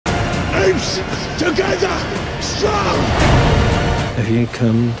apes! Together! Strong! Have you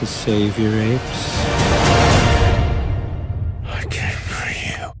come to save your apes? I came for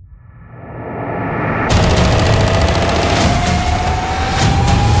you.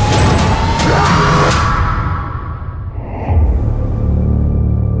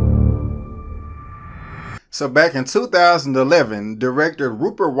 So back in 2011, director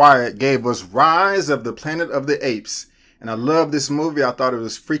Rupert Wyatt gave us Rise of the Planet of the Apes. And I love this movie. I thought it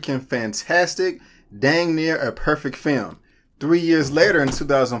was freaking fantastic. Dang near a perfect film. 3 years later, in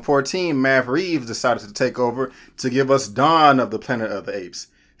 2014, Matt Reeves decided to take over to give us Dawn of the Planet of the Apes.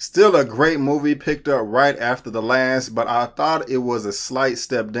 Still a great movie, picked up right after the last, but I thought it was a slight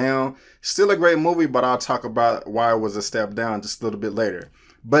step down. Still a great movie, but I'll talk about why it was a step down just a little bit later.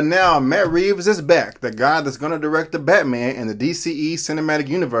 But now Matt Reeves is back, the guy that's going to direct the Batman in the DCE cinematic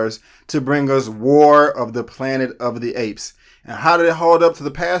universe, to bring us War of the Planet of the Apes. And how did it hold up to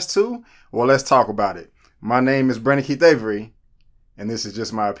the past two? Well, let's talk about it. My name is Brandon Keith Avery, and this is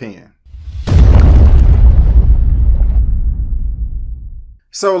just my opinion.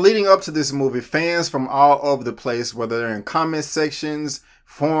 So leading up to this movie, fans from all over the place, whether they're in comment sections,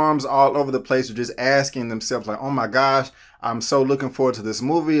 forums, all over the place, are just asking themselves like, oh my gosh, I'm so looking forward to this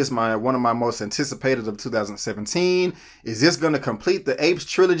movie. It's one of my most anticipated of 2017. Is this going to complete the Apes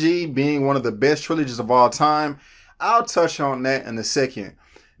trilogy, being one of the best trilogies of all time? I'll touch on that in a second.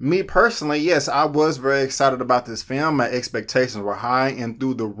 Me personally, yes, I was very excited about this film. My expectations were high and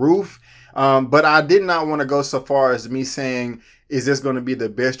through the roof. But I did not want to go so far as me saying, is this going to be the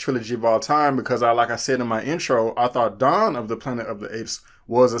best trilogy of all time? Because like I said in my intro, I thought Dawn of the Planet of the Apes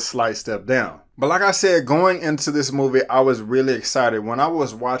was a slight step down. But like I said, going into this movie, I was really excited. When I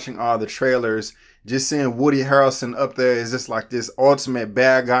was watching all the trailers, just seeing Woody Harrelson up there is just like this ultimate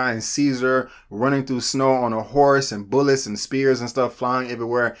bad guy, and Caesar running through snow on a horse, and bullets and spears and stuff flying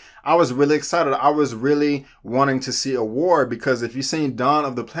everywhere. I was really excited. I was really wanting to see a war, because if you've seen Dawn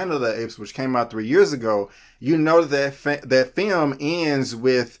of the Planet of the Apes, which came out 3 years ago, you know that film ends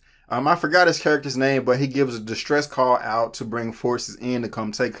with, I forgot his character's name, but he gives a distress call out to bring forces in to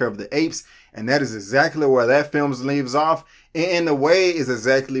come take care of the apes. And that is exactly where that film leaves off. And in a way is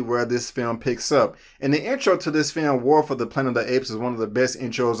exactly where this film picks up. And the intro to this film, War for the Planet of the Apes, is one of the best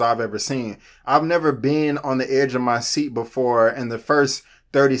intros I've ever seen. I've never been on the edge of my seat before in the first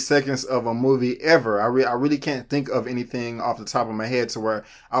 30 seconds of a movie ever. I really can't think of anything off the top of my head to where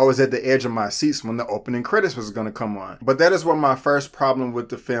I was at the edge of my seats when the opening credits was going to come on. But that is where my first problem with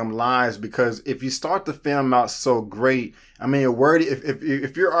the film lies, because if you start the film out so great, I mean,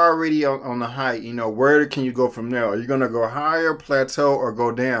 if you're already on the height, you know, where can you go from there? Are you going to go higher, plateau, or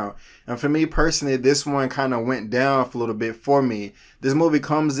go down? And for me personally, this one kind of went down for a little bit for me. This movie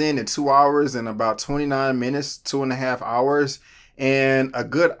comes in at 2 hours and about 29 minutes, 2.5 hours. And a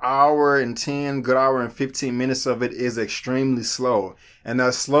good hour and 10, good hour and 15 minutes of it is extremely slow. And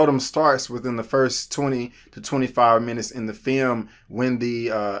that slowdom starts within the first 20 to 25 minutes in the film when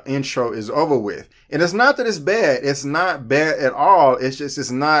the intro is over with. And it's not that it's bad. It's not bad at all. It's just it's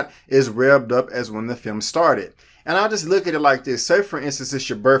not as revved up as when the film started. And I'll just look at it like this. Say, for instance, it's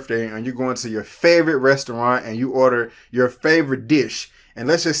your birthday and you're going to your favorite restaurant and you order your favorite dish. And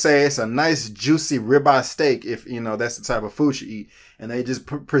let's just say it's a nice juicy ribeye steak, if you know that's the type of food you eat. And they just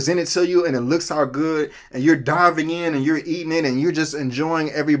present it to you and it looks all good and you're diving in and you're eating it and you're just enjoying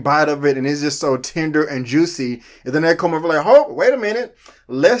every bite of it and it's just so tender and juicy. And then they come over like, oh, wait a minute.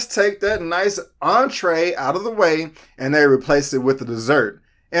 Let's take that nice entree out of the way, and they replace it with the dessert.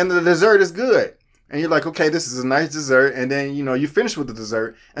 And the dessert is good. And you're like, okay, this is a nice dessert. And then, you know, you finish with the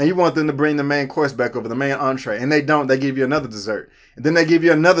dessert and you want them to bring the main course back over, the main entree. And they don't. They give you another dessert. And then they give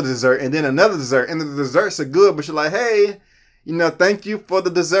you another dessert and then another dessert. And the desserts are good, but you're like, hey, you know, thank you for the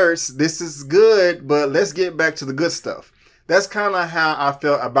desserts. This is good, but let's get back to the good stuff. That's kind of how I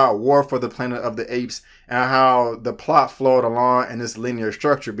felt about War for the Planet of the Apes and how the plot flowed along in this linear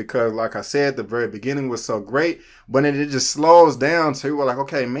structure. Because like I said, the very beginning was so great, but then it just slows down. So you were like,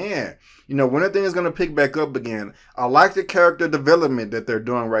 okay, man, you know, when are things going to pick back up again? I like the character development that they're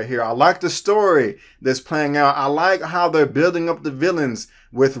doing right here. I like the story that's playing out. I like how they're building up the villains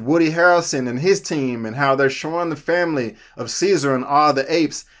with Woody Harrelson and his team and how they're showing the family of Caesar and all the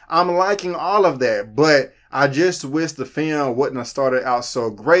apes. I'm liking all of that, but I just wish the film wouldn't have started out so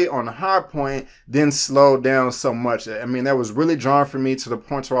great on the high point, then slowed down so much. I mean, that was really drawn for me to the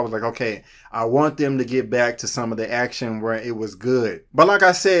point where I was like, okay, I want them to get back to some of the action where it was good. But like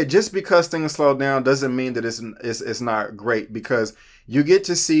I said, just because things slow down doesn't mean that it's not great, because you get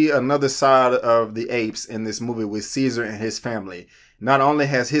to see another side of the apes in this movie with Caesar and his family. not only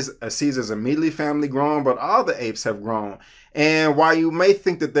has Caesar's immediate family grown, but all the apes have grown. And while you may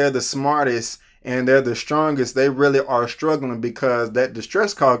think that they're the smartest and they're the strongest, they really are struggling because that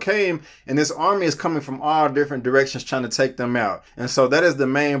distress call came and this army is coming from all different directions trying to take them out. And so that is the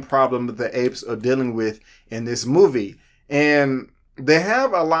main problem that the apes are dealing with in this movie. And they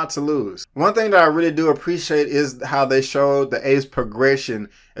have a lot to lose. One thing that I really do appreciate is how they showed the apes' progression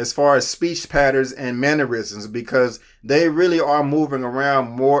as far as speech patterns and mannerisms, because they really are moving around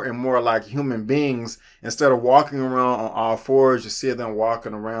more and more like human beings. Instead of walking around on all fours, you see them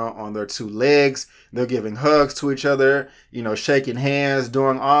walking around on their two legs. They're giving hugs to each other, you know, shaking hands,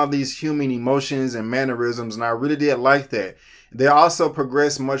 doing all these human emotions and mannerisms. And I really did like that. They also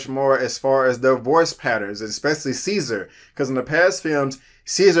progress much more as far as their voice patterns, especially Caesar. Because in the past films,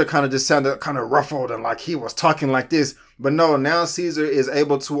 Caesar kind of just sounded kind of ruffled and like he was talking like this. But no, now Caesar is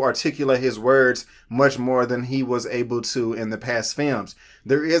able to articulate his words much more than he was able to in the past films.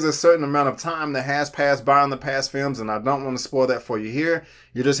 There is a certain amount of time that has passed by in the past films, and I don't want to spoil that for you here.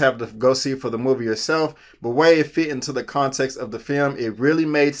 You just have to go see it for the movie yourself. But where it fit into the context of the film, it really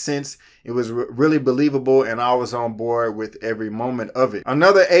made sense. It was really believable, and I was on board with every moment of it.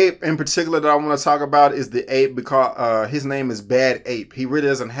 Another ape in particular that I want to talk about is the ape, because his name is Bad Ape. He really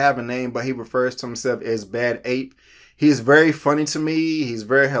doesn't have a name, but he refers to himself as Bad Ape. He is very funny to me. He's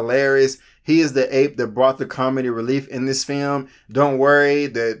very hilarious. He is the ape that brought the comedy relief in this film. Don't worry,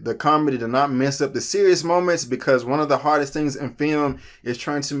 the comedy did not mess up the serious moments, because one of the hardest things in film is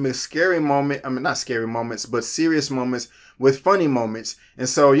trying to mix not scary moments, but serious moments with funny moments. And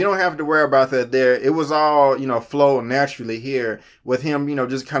so you don't have to worry about that there. It was all, you know, flow naturally here with him, you know,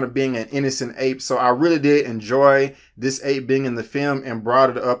 just kind of being an innocent ape. So I really did enjoy this ape being in the film and brought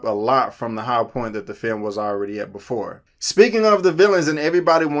it up a lot from the high point that the film was already at before. Speaking of the villains, and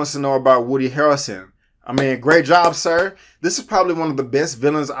everybody wants to know about Woody Harrelson. I mean, great job, sir. This is probably one of the best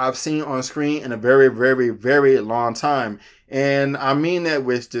villains I've seen on screen in a very, very, very long time. And I mean that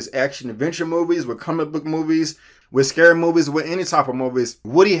with just action adventure movies, with comic book movies, with scary movies, with any type of movies.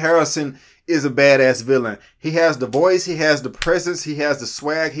 Woody Harrelson is a badass villain. He has the voice, he has the presence, he has the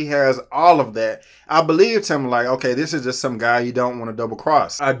swag, he has all of that. I believed him, like, okay, this is just some guy you don't want to double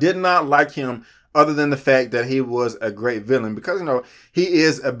cross. I did not like him other than the fact that he was a great villain, because, you know, he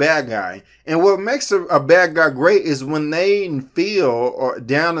is a bad guy. And what makes a bad guy great is when they feel, or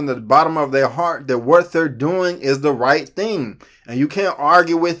down in the bottom of their heart, that what they're doing is the right thing. And you can't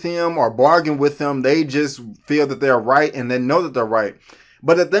argue with him or bargain with them. They just feel that they're right and they know that they're right.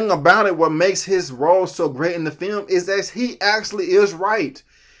 But the thing about it, what makes his role so great in the film is that he actually is right.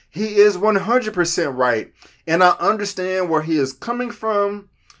 He is 100% right. And I understand where he is coming from.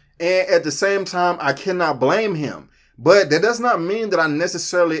 And at the same time, I cannot blame him. But that does not mean that I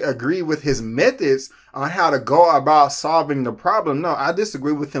necessarily agree with his methods on how to go about solving the problem. No, I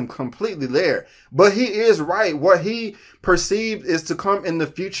disagree with him completely there. But he is right. What he perceived is to come in the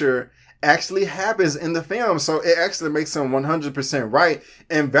future actually happens in the film. So it actually makes him 100% right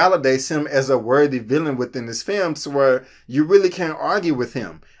and validates him as a worthy villain within this film, to where you really can't argue with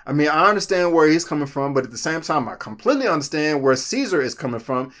him. I mean, I understand where he's coming from, but at the same time, I completely understand where Caesar is coming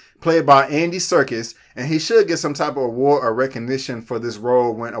from, played by Andy Serkis, and he should get some type of award or recognition for this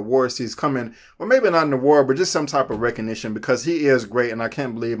role when award season's coming. Well, maybe not an award, but just some type of recognition, because he is great, and I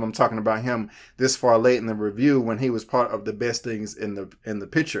can't believe I'm talking about him this far late in the review when he was part of the best things in the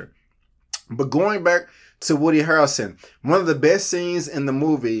picture. But going back to Woody Harrelson, one of the best scenes in the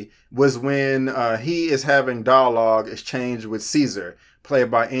movie was when he is having dialogue exchange with Caesar,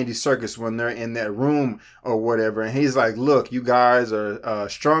 played by Andy Serkis, when they're in that room or whatever. And he's like, look, you guys are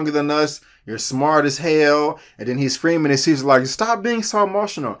stronger than us. You're smart as hell. And then he's screaming and Caesar's like, stop being so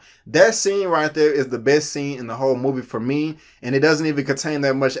emotional. That scene right there is the best scene in the whole movie for me. And it doesn't even contain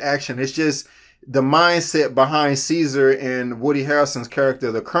that much action. It's just the mindset behind Caesar and Woody Harrelson's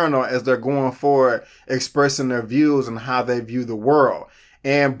character, the Colonel, as they're going forward, expressing their views and how they view the world.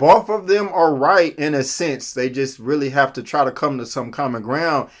 And both of them are right in a sense. They just really have to try to come to some common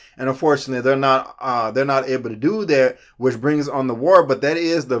ground. And unfortunately, they're not able to do that, which brings on the war. But that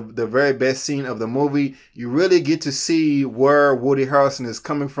is the very best scene of the movie. You really get to see where Woody Harrelson is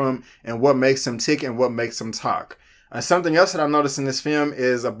coming from and what makes him tick and what makes him talk. Something else that I noticed in this film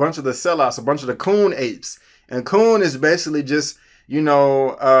is a bunch of the sellouts, a bunch of the coon apes. And coon is basically just, you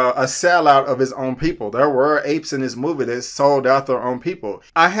know, a sellout of his own people. There were apes in this movie that sold out their own people.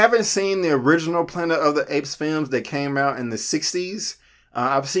 I haven't seen the original Planet of the Apes films that came out in the 60s.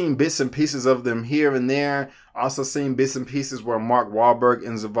 I've seen bits and pieces of them here and there. Also seen bits and pieces where Mark Wahlberg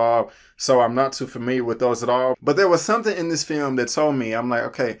is involved. So I'm not too familiar with those at all. But there was something in this film that told me, I'm like,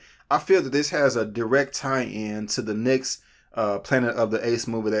 okay, I feel that this has a direct tie-in to the next Planet of the Apes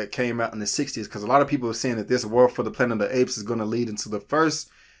movie that came out in the 60s, because a lot of people are saying that this War for the Planet of the Apes is going to lead into the first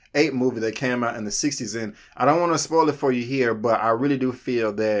Ape movie that came out in the 60s. And I don't want to spoil it for you here, but I really do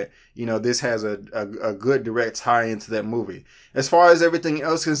feel that, you know, this has a good direct tie into that movie. As far as everything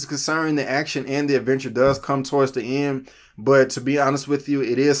else is concerned, the action and the adventure does come towards the end. But to be honest with you,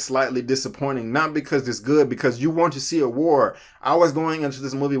 it is slightly disappointing. Not because it's good, because you want to see a war. I was going into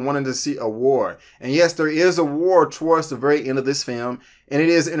this movie wanting to see a war. And yes, there is a war towards the very end of this film. And it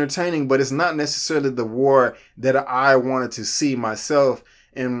is entertaining, but it's not necessarily the war that I wanted to see myself.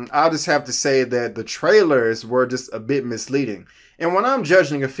 And I'll just have to say that the trailers were just a bit misleading. And when I'm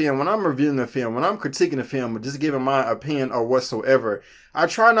judging a film, when I'm reviewing a film, when I'm critiquing a film, or just giving my opinion or whatsoever, I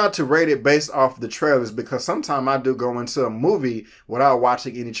try not to rate it based off the trailers, because sometimes I do go into a movie without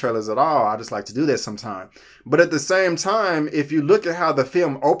watching any trailers at all. I just like to do that sometimes. But at the same time, if you look at how the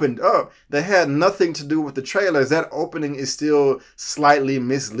film opened up, that had nothing to do with the trailers. That opening is still slightly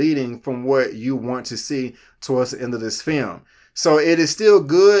misleading from what you want to see towards the end of this film. So it is still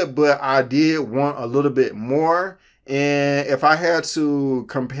good, but I did want a little bit more. And if I had to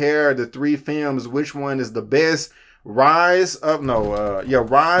compare the three films, which one is the best? Rise of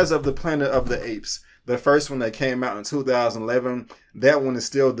the Planet of the Apes. The first one that came out in 2011. That one is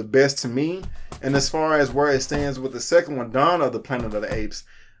still the best to me. And as far as where it stands with the second one, Dawn of the Planet of the Apes,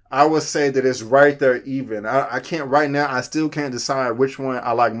 I would say that it's right there even. I can't right now. I still can't decide which one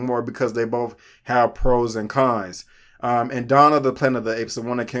I like more, because they both have pros and cons. And Dawn of the Planet of the Apes, the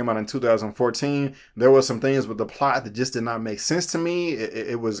one that came out in 2014, there were some things with the plot that just did not make sense to me.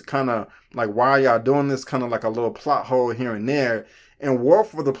 It was kind of like, why are y'all doing this? Kind of like a little plot hole here and there. And War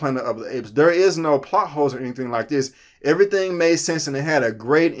for the Planet of the Apes, there is no plot holes or anything like this. Everything made sense and it had a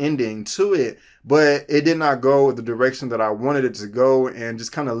great ending to it, but it did not go the direction that I wanted it to go, and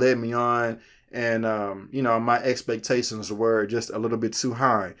just kind of led me on. And, you know, my expectations were just a little bit too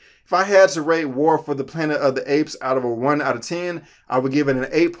high. If I had to rate War for the Planet of the Apes out of a 1 out of 10, I would give it an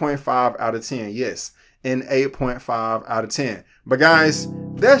 8.5 out of 10. Yes, an 8.5 out of 10. But guys,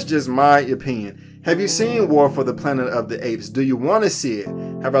 that's just my opinion. Have you seen War for the Planet of the Apes? Do you want to see it?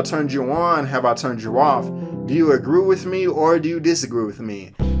 Have I turned you on? Have I turned you off? Do you agree with me or do you disagree with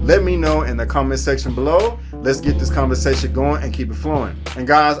me? Let me know in the comment section below. Let's get this conversation going and keep it flowing. And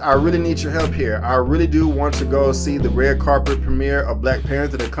guys, I really need your help here. I really do want to go see the red carpet premiere of Black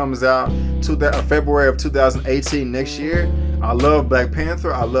Panther that comes out February of 2018 next year. I love Black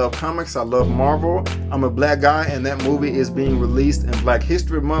Panther. I love comics. I love Marvel. I'm a black guy, and that movie is being released in Black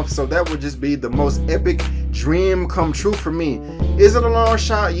History Month, so that would just be the most epic dream come true for me. Is it a long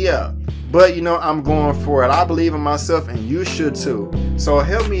shot? Yeah. But, you know, I'm going for it. I believe in myself, and you should too. So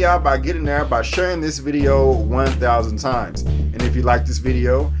help me out by getting there by sharing this video 1,000 times. And if you like this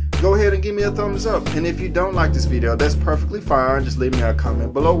video, go ahead and give me a thumbs up. And if you don't like this video, that's perfectly fine. Just leave me a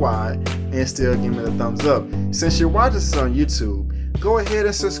comment below why and still give me the thumbs up. Since you're watching this on YouTube, go ahead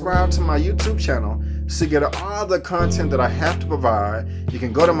and subscribe to my YouTube channel so you get all the content that I have to provide. You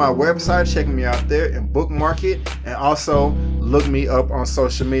can go to my website, check me out there, and bookmark it, and also look me up on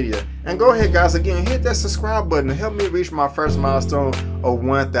social media. And go ahead, guys, again, hit that subscribe button to help me reach my first milestone of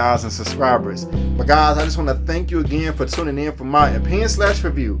 1,000 subscribers. But guys, I just want to thank you again for tuning in for my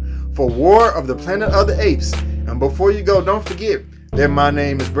opinion/review for War of the Planet of the Apes. And before you go, don't forget that my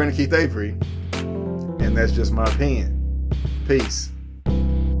name is Brandon Keith Avery, and that's just my opinion. Peace.